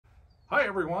Hi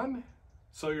everyone!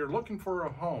 So you're looking for a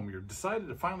home. You're decided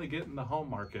to finally get in the home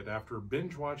market after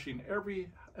binge watching every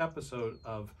episode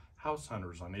of House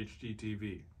Hunters on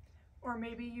HGTV. Or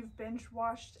maybe you've binge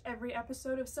watched every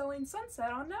episode of Selling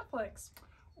Sunset on Netflix.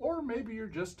 Or maybe you're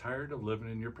just tired of living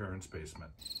in your parents'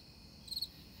 basement.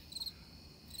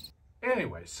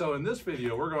 Anyway, so in this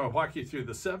video we're going to walk you through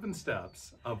the 7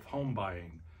 steps of home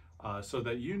buying so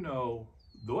that you know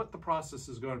what the process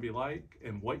is going to be like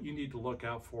and what you need to look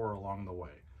out for along the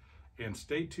way. And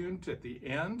stay tuned at the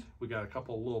end. We got a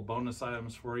couple of little bonus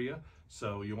items for you,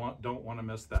 so you don't want to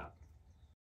miss that.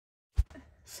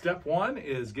 Step 1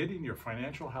 is getting your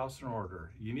financial house in order.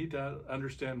 You need to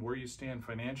understand where you stand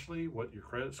financially, what your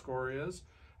credit score is,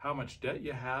 how much debt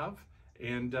you have,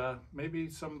 and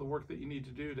maybe some of the work that you need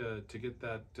to do to get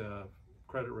that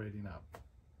credit rating up.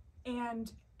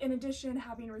 And in addition,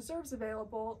 having reserves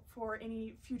available for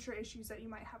any future issues that you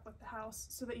might have with the house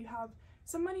so that you have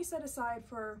some money set aside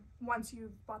for once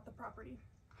you've bought the property.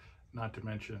 Not to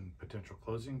mention potential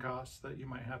closing costs that you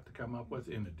might have to come up with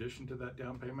in addition to that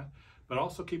down payment. But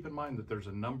also keep in mind that there's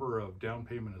a number of down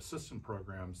payment assistance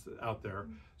programs out there.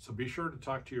 So be sure to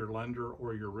talk to your lender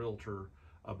or your realtor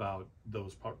about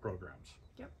those programs.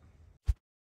 Yep.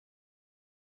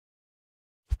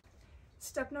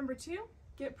 Step number 2,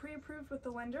 get pre-approved with the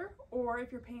lender, or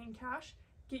if you're paying cash,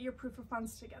 get your proof of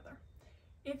funds together.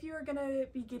 If you're going to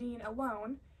be getting a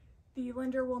loan, the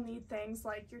lender will need things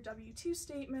like your W-2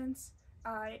 statements,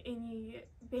 any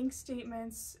bank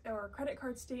statements or credit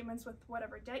card statements with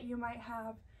whatever debt you might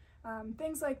have,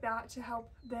 things like that to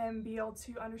help them be able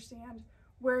to understand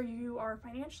where you are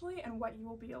financially and what you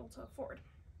will be able to afford.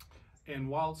 And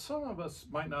while some of us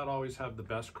might not always have the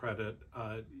best credit,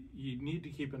 you need to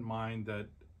keep in mind that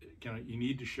you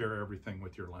need to share everything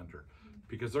with your lender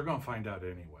because they're going to find out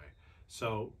anyway.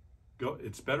 So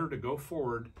it's better to go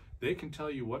forward. They can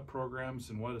tell you what programs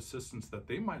and what assistance that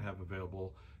they might have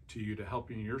available to you to help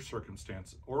you in your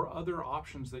circumstance, or other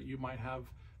options that you might have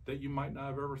that you might not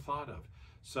have ever thought of.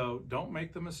 So don't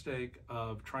make the mistake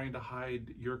of trying to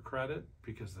hide your credit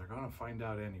because they're going to find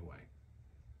out anyway.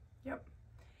 Yep.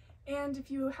 And if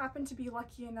you happen to be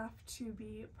lucky enough to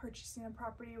be purchasing a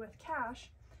property with cash,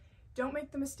 don't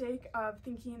make the mistake of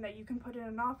thinking that you can put in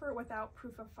an offer without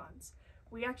proof of funds.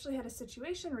 We actually had a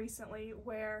situation recently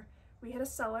where we had a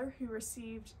seller who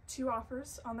received 2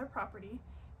 offers on their property.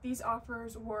 These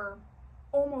offers were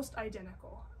almost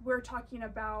identical. We're talking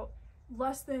about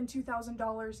less than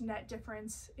 $2,000 net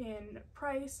difference in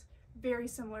price, very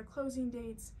similar closing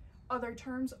dates, other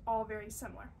terms, all very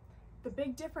similar. The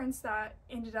big difference that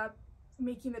ended up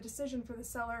making the decision for the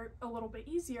seller a little bit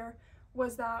easier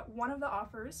was that one of the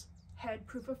offers had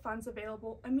proof of funds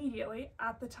available immediately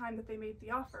at the time that they made the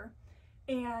offer,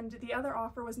 and the other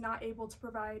offer was not able to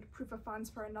provide proof of funds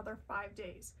for another 5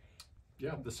 days.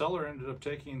 Yeah, the seller ended up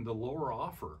taking the lower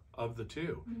offer of the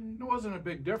 2. It wasn't a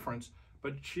big difference,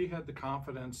 but she had the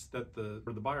confidence that the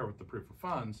buyer with the proof of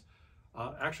funds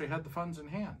actually had the funds in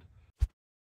hand.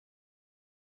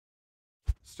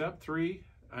 Step 3,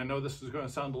 I know this is going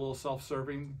to sound a little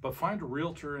self-serving, but find a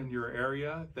realtor in your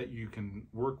area that you can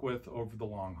work with over the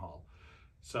long haul.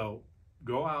 So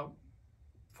go out,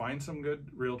 find some good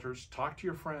realtors, talk to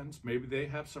your friends, maybe they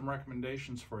have some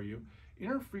recommendations for you,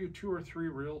 interview 2 or 3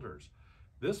 realtors.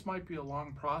 This might be a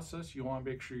long process. You want to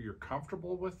make sure you're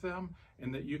comfortable with them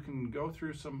and that you can go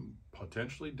through some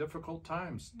potentially difficult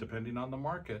times, depending on the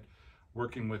market,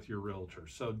 working with your realtor.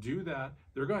 So do that.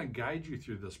 They're going to guide you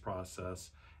through this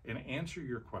process and answer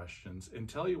your questions and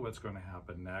tell you what's going to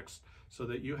happen next so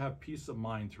that you have peace of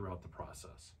mind throughout the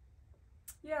process.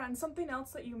 Yeah, and something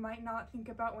else that you might not think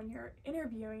about when you're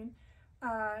interviewing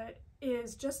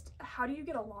is just how do you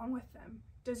get along with them?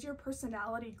 Does your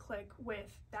personality click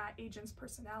with that agent's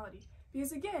personality?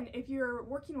 Because again, if you're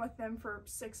working with them for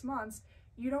 6 months,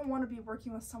 you don't want to be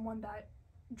working with someone that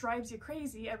drives you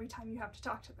crazy every time you have to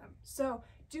talk to them. So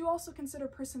do also consider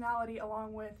personality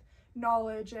along with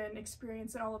knowledge and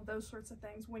experience and all of those sorts of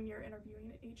things when you're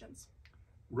interviewing agents.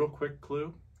 Real quick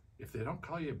clue, if they don't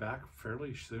call you back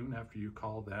fairly soon after you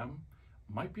call them,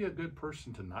 might be a good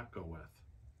person to not go with.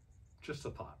 Just a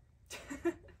thought.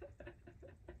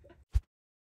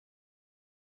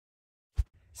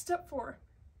 Step 4,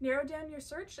 narrow down your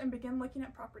search and begin looking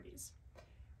at properties.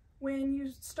 When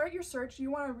you start your search,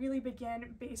 you want to really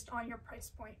begin based on your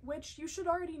price point, which you should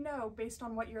already know based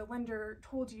on what your lender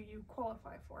told you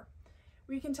qualify for.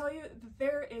 We can tell you that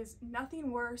there is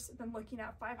nothing worse than looking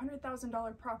at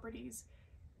 $500,000 properties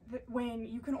when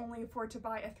you can only afford to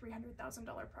buy a $300,000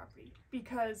 property,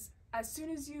 because as soon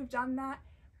as you've done that,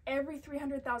 every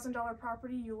 $300,000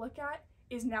 property you look at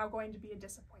is now going to be a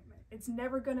disappointment. It's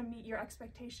never going to meet your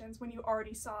expectations when you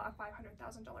already saw a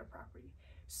 $500,000 property.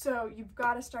 So you've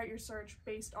got to start your search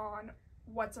based on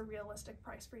what's a realistic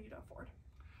price for you to afford.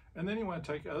 And then you want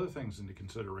to take other things into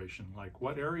consideration, like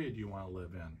what area do you want to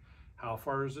live in? How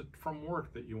far is it from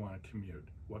work that you want to commute?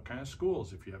 What kind of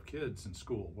schools, if you have kids in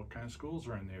school, what kind of schools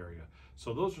are in the area?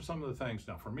 So those are some of the things.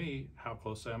 Now for me, how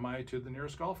close am I to the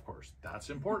nearest golf course? That's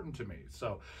important to me.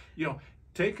 So, you know,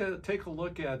 take a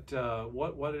look at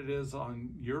what it is on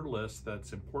your list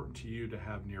that's important to you to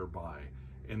have nearby,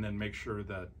 and then make sure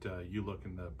that you look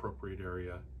in the appropriate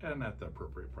area and at the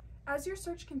appropriate price. As your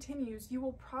search continues, you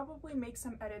will probably make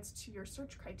some edits to your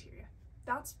search criteria.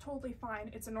 That's totally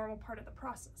fine. It's a normal part of the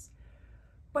process.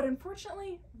 But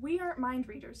unfortunately, we aren't mind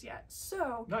readers yet,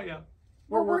 so... Not yet.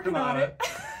 We're working on it.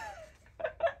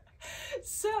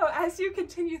 So as you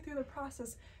continue through the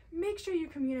process, make sure you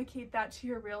communicate that to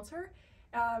your realtor.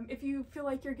 If you feel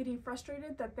like you're getting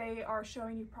frustrated that they are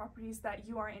showing you properties that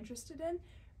you are interested in,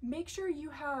 make sure you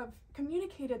have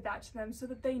communicated that to them so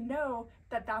that they know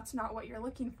that that's not what you're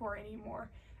looking for anymore.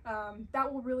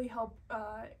 That will really help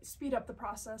speed up the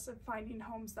process of finding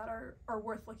homes that are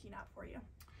worth looking at for you.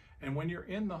 And when you're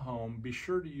in the home, be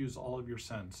sure to use all of your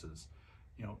senses.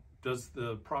 You know, does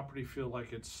the property feel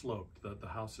like it's sloped, the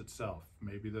house itself?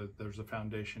 Maybe there's a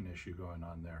foundation issue going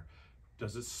on there.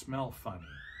 Does it smell funny?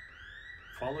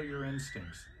 Follow your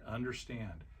instincts,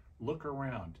 understand, look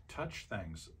around, touch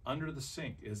things. Under the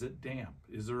sink, is it damp?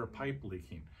 Is there a pipe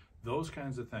leaking? Those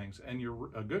kinds of things. And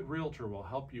a good realtor will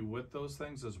help you with those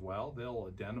things as well. They'll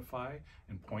identify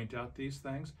and point out these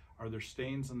things. Are there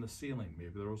stains in the ceiling?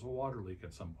 Maybe there was a water leak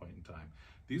at some point in time.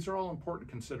 These are all important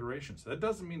considerations. That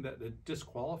doesn't mean that it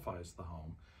disqualifies the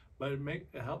home, but it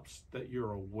helps that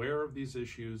you're aware of these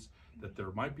issues, that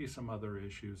there might be some other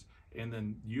issues, and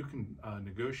then you can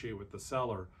negotiate with the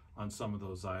seller on some of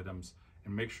those items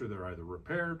and make sure they're either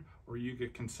repaired or you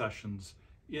get concessions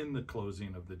in the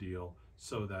closing of the deal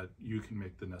so that you can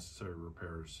make the necessary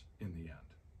repairs in the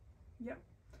end. Yep.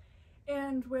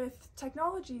 And with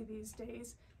technology these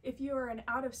days, if you are an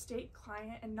out-of-state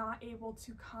client and not able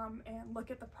to come and look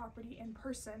at the property in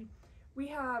person, we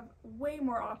have way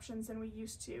more options than we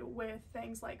used to with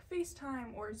things like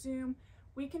FaceTime or Zoom.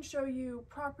 We can show you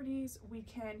properties, we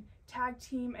can tag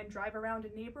team and drive around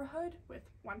a neighborhood with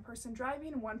one person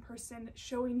driving, one person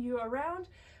showing you around,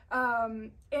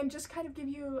 and just kind of give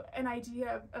you an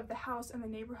idea of the house and the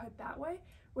neighborhood that way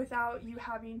without you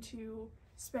having to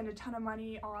spend a ton of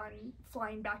money on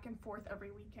flying back and forth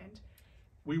every weekend.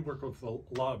 We work with a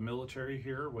lot of military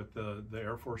here with the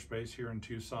Air Force Base here in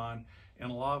Tucson, and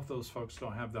a lot of those folks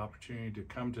don't have the opportunity to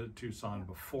come to Tucson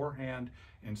beforehand,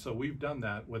 and so we've done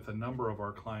that with a number of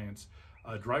our clients.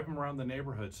 Drive them around the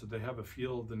neighborhood so they have a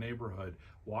feel of the neighborhood,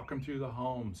 walk them through the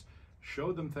homes,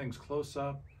 show them things close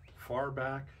up, far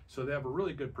back, so they have a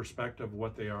really good perspective of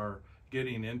what they are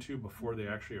getting into before they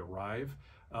actually arrive.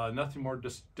 Nothing more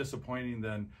disappointing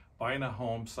than buying a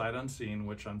home sight unseen,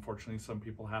 which unfortunately some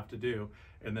people have to do,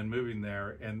 and then moving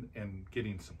there and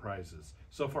getting surprises.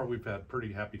 So far we've had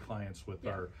pretty happy clients with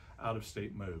our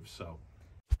out-of-state moves. So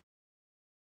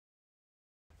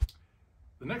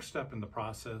the next step in the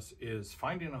process is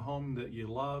finding a home that you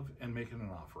love and making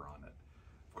an offer on it.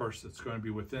 Of course, it's going to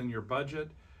be within your budget,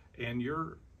 and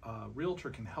your realtor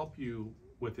can help you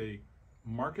with a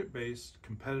market-based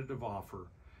competitive offer.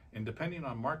 And depending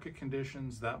on market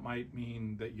conditions, that might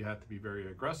mean that you have to be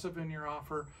very aggressive in your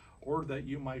offer, or that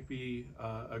you might be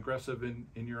aggressive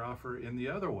in your offer in the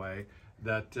other way,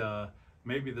 that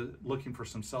maybe looking for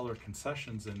some seller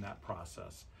concessions in that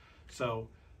process. So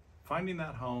finding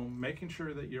that home, making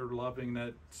sure that you're loving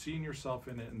it, seeing yourself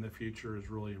in it in the future is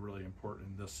really, really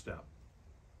important in this step.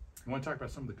 You want to talk about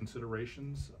some of the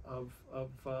considerations of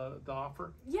the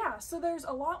offer? Yeah, so there's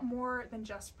a lot more than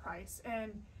just price.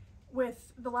 And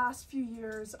with the last few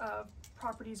years of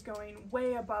properties going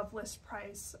way above list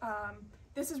price,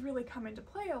 this has really come into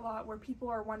play a lot, where people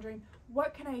are wondering,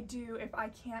 what can I do if I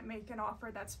can't make an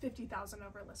offer that's $50,000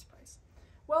 over list price?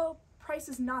 Well, price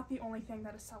is not the only thing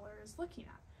that a seller is looking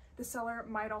at. The seller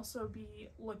might also be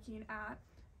looking at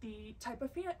the type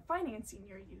of financing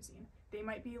you're using. They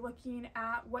might be looking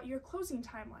at what your closing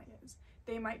timeline is.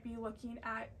 They might be looking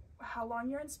at how long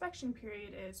your inspection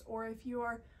period is, or if you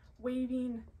are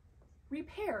waiving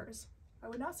repairs. I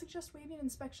would not suggest waiving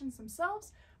inspections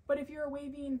themselves, but if you're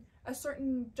waiving a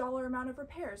certain dollar amount of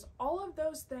repairs, all of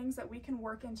those things that we can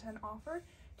work into an offer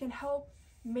can help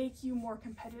make you more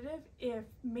competitive if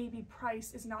maybe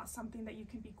price is not something that you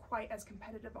can be quite as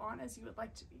competitive on as you would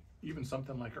like to be. Even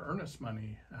something like earnest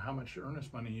money, how much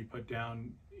earnest money you put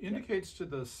down indicates to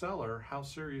the seller how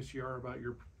serious you are about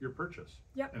your purchase.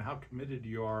 Yep. And how committed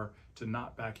you are to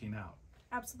not backing out.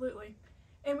 Absolutely.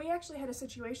 And we actually had a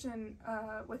situation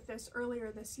with this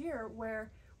earlier this year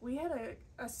where we had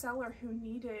a seller who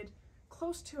needed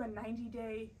close to a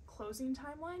 90-day closing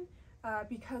timeline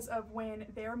because of when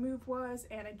their move was,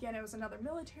 and again, it was another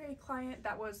military client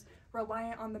that was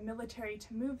reliant on the military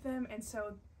to move them, and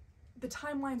so the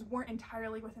timelines weren't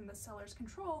entirely within the seller's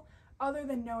control, other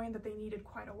than knowing that they needed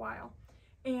quite a while.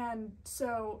 And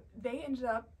so they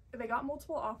got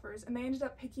multiple offers, and they ended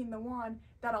up picking the one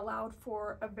that allowed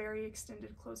for a very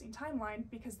extended closing timeline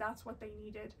because that's what they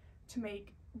needed to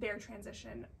make their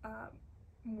transition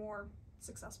more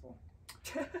successful.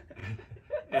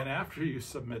 And after you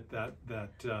submit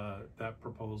that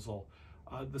proposal,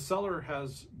 the seller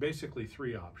has basically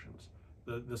three options.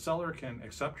 The seller can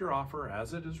accept your offer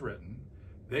as it is written.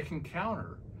 They can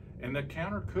counter, and the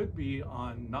counter could be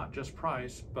on not just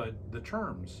price, but the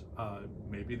terms.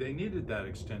 Maybe they needed that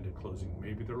extended closing.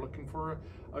 Maybe they're looking for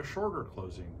a shorter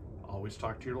closing. Always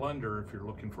talk to your lender if you're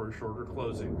looking for a shorter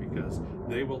closing, because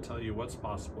they will tell you what's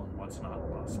possible and what's not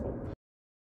possible.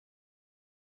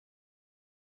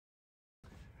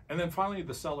 And then finally,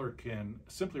 the seller can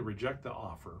simply reject the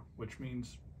offer, which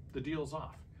means the deal's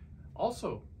off.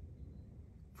 Also,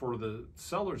 for the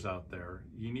sellers out there,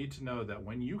 you need to know that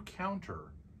when you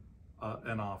counter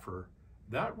an offer,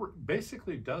 that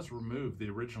basically does remove the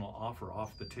original offer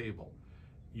off the table.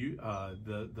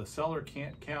 The seller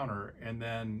can't counter, and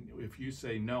then if you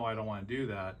say, no, I don't want to do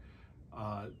that,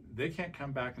 they can't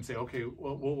come back and say, okay,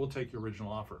 well, we'll take your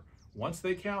original offer. Once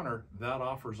they counter, that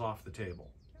offer's off the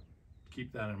table.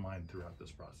 Keep that in mind throughout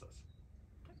this process.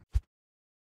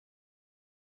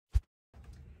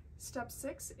 Step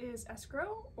 6 is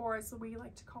escrow, or as we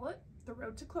like to call it, the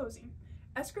road to closing.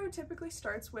 Escrow typically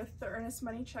starts with the earnest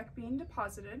money check being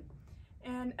deposited,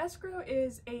 and escrow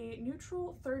is a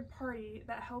neutral third party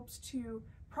that helps to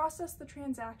process the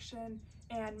transaction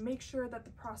and make sure that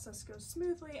the process goes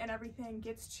smoothly and everything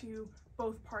gets to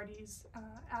both parties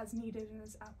as needed and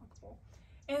as applicable.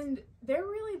 And they're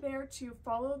really there to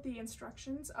follow the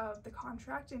instructions of the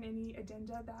contract and any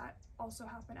addenda that also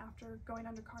happen after going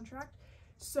under contract.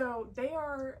 So they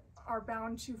are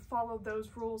bound to follow those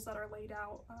rules that are laid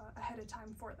out ahead of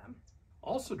time for them.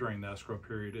 Also during the escrow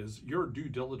period is your due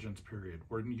diligence period,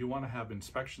 where you want to have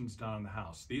inspections done on the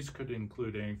house. These could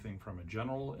include anything from a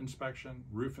general inspection,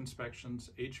 roof inspections,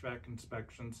 HVAC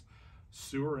inspections,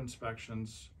 sewer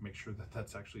inspections, make sure that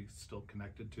that's actually still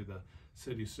connected to the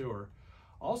city sewer.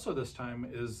 Also this time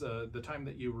is the time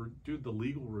that you do the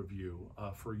legal review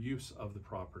for use of the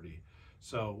property.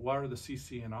 So what are the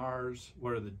CC&Rs,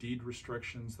 what are the deed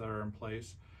restrictions that are in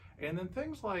place? And then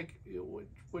things like,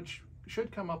 which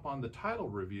should come up on the title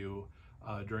review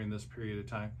during this period of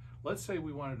time. Let's say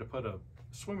we wanted to put a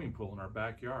swimming pool in our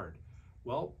backyard.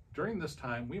 Well, during this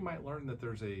time, we might learn that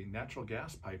there's a natural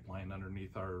gas pipeline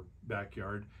underneath our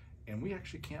backyard, and we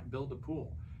actually can't build a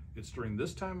pool. It's during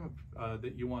this time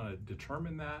that you want to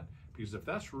determine that, because if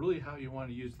that's really how you want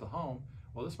to use the home,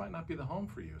 well, this might not be the home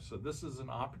for you. So this is an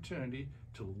opportunity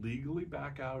to legally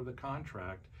back out of the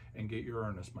contract and get your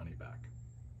earnest money back.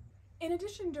 In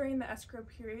addition, during the escrow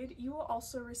period, you will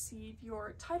also receive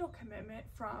your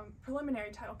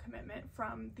preliminary title commitment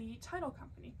from the title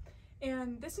company.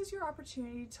 And this is your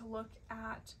opportunity to look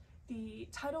at the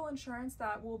title insurance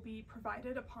that will be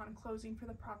provided upon closing for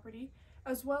the property,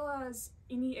 as well as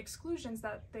any exclusions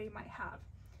that they might have.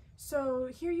 So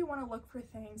here you want to look for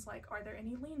things like, are there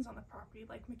any liens on the property,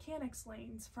 like mechanics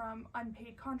liens from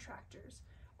unpaid contractors?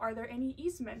 Are there any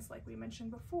easements, like we mentioned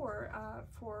before,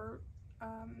 for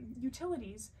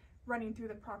utilities running through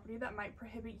the property that might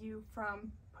prohibit you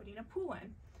from putting a pool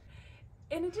in?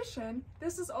 In addition,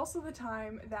 this is also the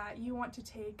time that you want to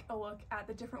take a look at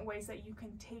the different ways that you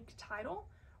can take title,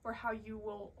 or how you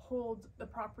will hold the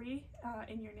property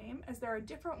in your name, as there are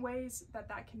different ways that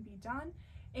that can be done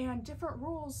and different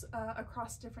rules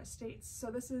across different states.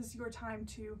 So this is your time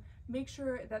to make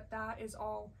sure that that is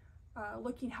all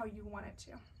looking how you want it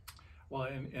to. Well,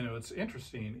 and what's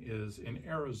interesting is in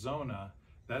Arizona,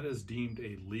 that is deemed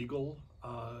a legal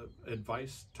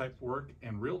advice type work,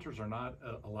 and realtors are not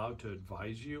allowed to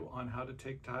advise you on how to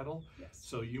take title. Yes.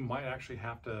 So you might actually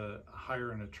have to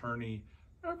hire an attorney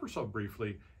ever so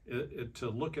briefly to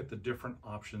look at the different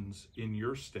options in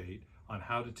your state on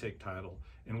how to take title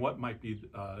and what might be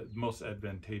most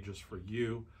advantageous for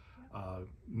you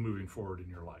moving forward in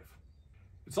your life.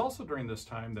 It's also during this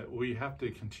time that we have to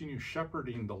continue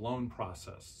shepherding the loan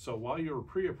process. So while you were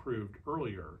pre-approved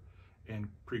earlier and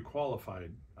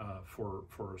pre-qualified for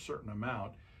a certain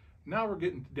amount, now we're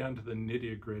getting down to the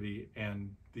nitty-gritty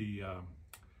and the,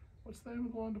 what's the name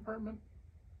of the loan department?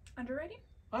 Underwriting?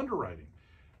 Underwriting.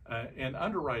 And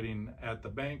underwriting at the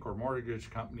bank or mortgage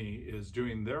company is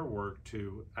doing their work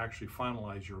to actually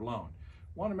finalize your loan.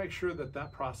 Want to make sure that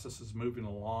that process is moving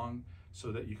along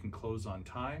so that you can close on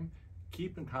time.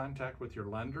 Keep in contact with your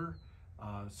lender.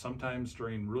 Sometimes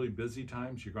during really busy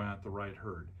times, you're going to have the right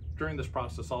herd. During this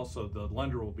process also, the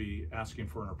lender will be asking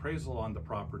for an appraisal on the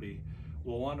property.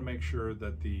 We'll want to make sure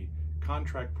that the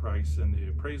contract price and the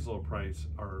appraisal price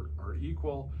are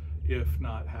equal, if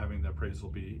not having the appraisal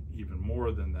be even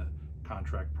more than the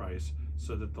contract price,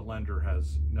 so that the lender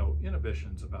has no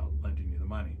inhibitions about lending you the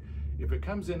money. If it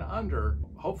comes in under,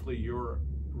 hopefully your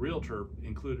realtor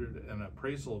included an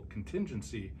appraisal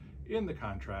contingency in the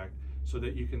contract so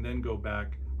that you can then go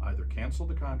back, either cancel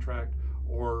the contract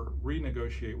or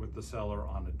renegotiate with the seller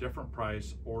on a different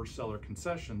price or seller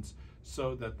concessions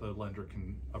so that the lender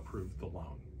can approve the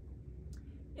loan.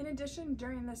 In addition,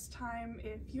 during this time,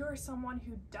 if you're someone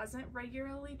who doesn't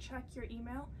regularly check your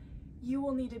email, you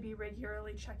will need to be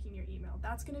regularly checking your email.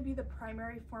 That's going to be the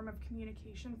primary form of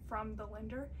communication from the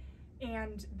lender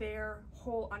and their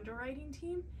whole underwriting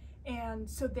team. And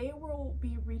so they will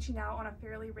be reaching out on a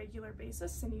fairly regular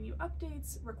basis, sending you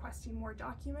updates, requesting more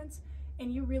documents,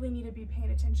 and you really need to be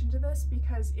paying attention to this,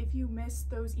 because if you miss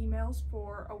those emails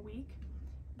for a week,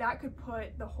 that could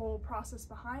put the whole process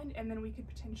behind, and then we could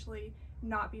potentially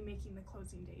not be making the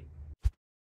closing date.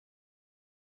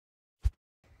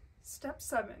 Step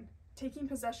 7, taking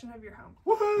possession of your home.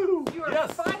 Woohoo! You are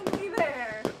Yes! finally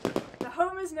there. The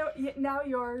home is now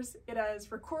yours. It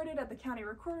is recorded at the county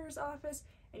recorder's office,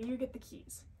 and you get the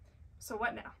keys. So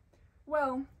what now?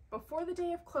 Well, before the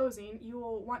day of closing, you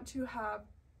will want to have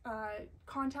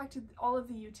contacted all of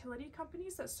the utility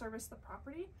companies that service the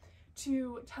property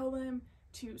to tell them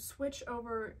to switch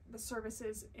over the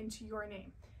services into your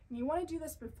name. And you want to do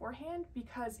this beforehand,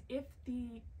 because if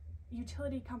the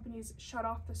utility companies shut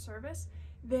off the service,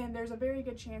 then there's a very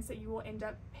good chance that you will end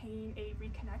up paying a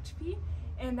reconnect fee,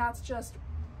 and that's just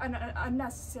an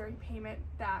unnecessary payment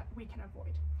that we can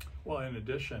avoid. Well, in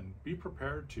addition, be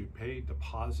prepared to pay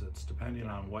deposits depending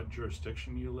on what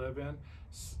jurisdiction you live in.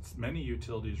 Many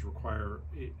utilities require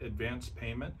advance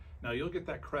payment. Now, you'll get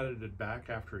that credited back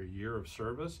after a year of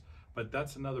service, but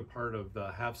that's another part of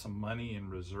the have some money in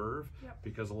reserve,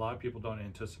 because a lot of people don't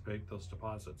anticipate those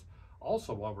deposits.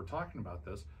 Also, while we're talking about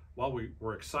this, while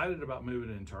we're excited about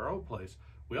moving into our old place,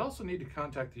 we also need to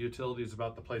contact the utilities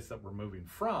about the place that we're moving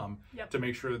from to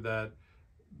make sure that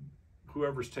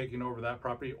whoever's taking over that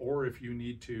property, or if you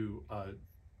need to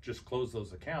just close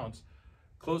those accounts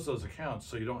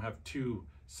so you don't have two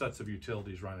sets of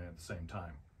utilities running at the same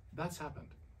time. That's happened.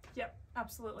 Yep,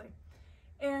 absolutely.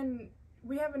 And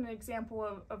we have an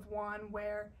example of one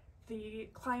where the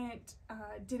client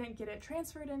didn't get it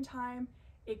transferred in time,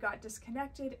 it got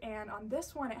disconnected, and on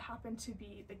this one it happened to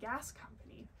be the gas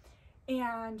company.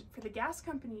 And for the gas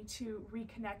company to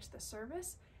reconnect the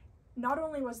service, not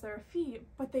only was there a fee,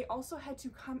 but they also had to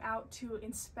come out to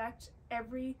inspect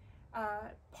every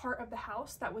part of the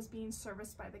house that was being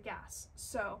serviced by the gas.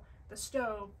 So the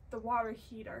stove, the water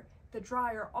heater, the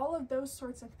dryer, all of those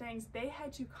sorts of things, they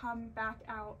had to come back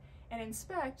out and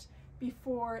inspect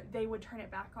before they would turn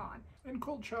it back on. And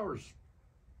cold showers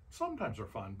sometimes are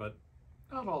fun, but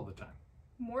not all the time.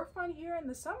 More fun here in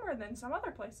the summer than some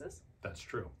other places. That's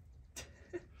true.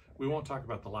 We won't talk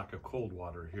about the lack of cold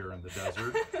water here in the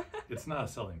desert. It's not a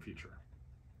selling feature.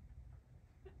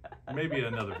 Maybe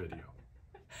another video.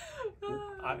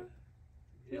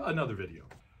 Another video.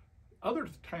 Other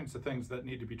kinds of things that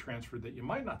need to be transferred that you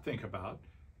might not think about.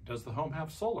 Does the home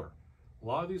have solar? A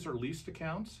lot of these are leased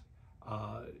accounts,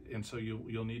 and so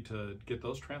you'll need to get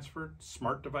those transferred.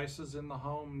 Smart devices in the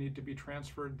home need to be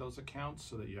transferred, those accounts,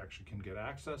 so that you actually can get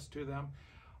access to them.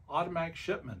 Automatic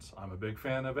shipments. I'm a big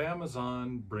fan of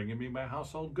Amazon bringing me my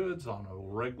household goods on a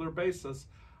regular basis.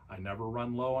 I never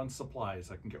run low on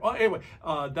supplies. I can get, well, anyway,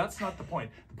 that's not the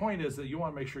point. The point is that you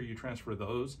want to make sure you transfer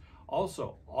those.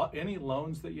 Also, any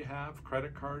loans that you have,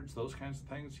 credit cards, those kinds of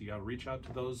things, you got to reach out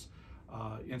to those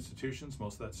institutions.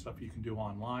 Most of that stuff you can do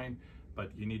online,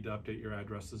 but you need to update your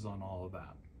addresses on all of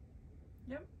that.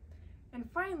 Yep. And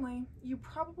finally, you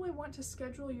probably want to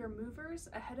schedule your movers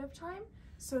ahead of time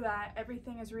so that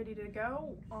everything is ready to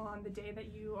go on the day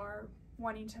that you are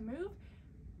wanting to move.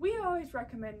 We always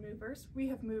recommend movers. We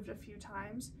have moved a few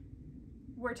times.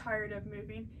 We're tired of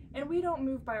moving, and we don't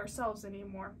move by ourselves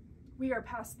anymore. we are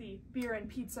past the beer and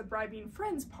pizza bribing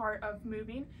friends part of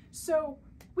moving, so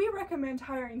we recommend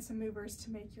hiring some movers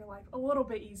to make your life a little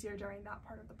bit easier during that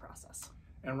part of the process.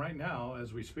 And right now,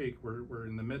 as we speak, we're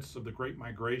in the midst of the Great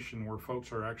Migration, where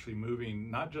folks are actually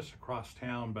moving not just across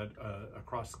town, but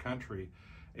across the country.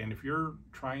 And if you're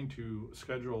trying to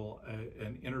schedule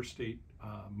an interstate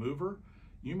mover,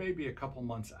 you may be a couple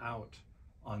months out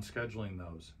on scheduling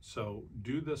those. So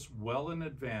do this well in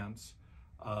advance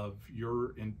of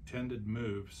your intended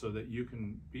move so that you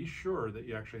can be sure that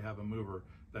you actually have a mover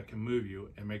that can move you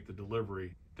and make the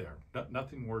delivery there.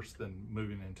 Nothing worse than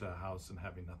moving into a house and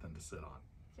having nothing to sit on.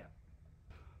 Yeah.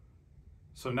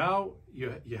 So now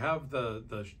you have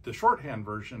the shorthand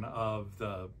version of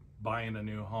the buying a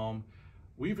new home.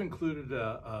 We've included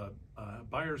a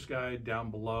buyer's guide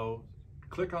down below.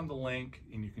 Click on the link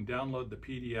and you can download the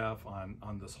PDF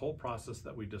on this whole process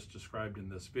that we just described in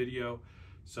this video.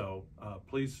 So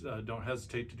please don't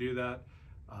hesitate to do that.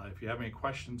 If you have any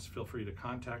questions, feel free to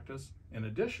contact us. In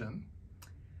addition,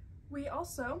 we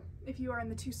also, if you are in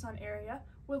the Tucson area,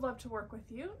 would love to work with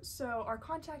you. So our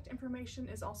contact information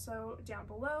is also down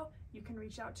below. You can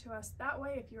reach out to us that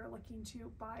way if you are looking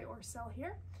to buy or sell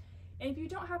here. And if you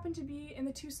don't happen to be in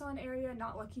the Tucson area,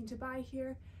 not looking to buy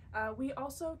here, we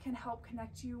also can help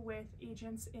connect you with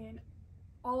agents in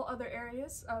all other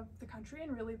areas of the country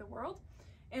and really the world.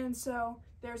 And so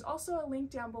there's also a link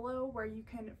down below where you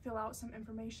can fill out some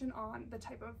information on the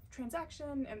type of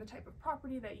transaction and the type of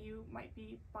property that you might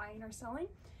be buying or selling.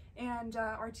 And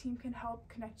our team can help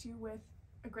connect you with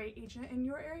a great agent in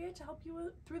your area to help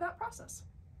you through that process.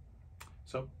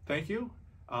 So thank you.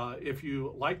 If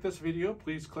you like this video,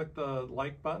 please click the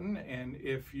like button. And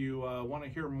if you want to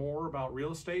hear more about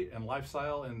real estate and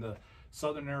lifestyle in the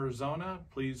Southern Arizona,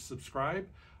 please subscribe.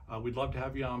 We'd love to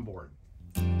have you on board.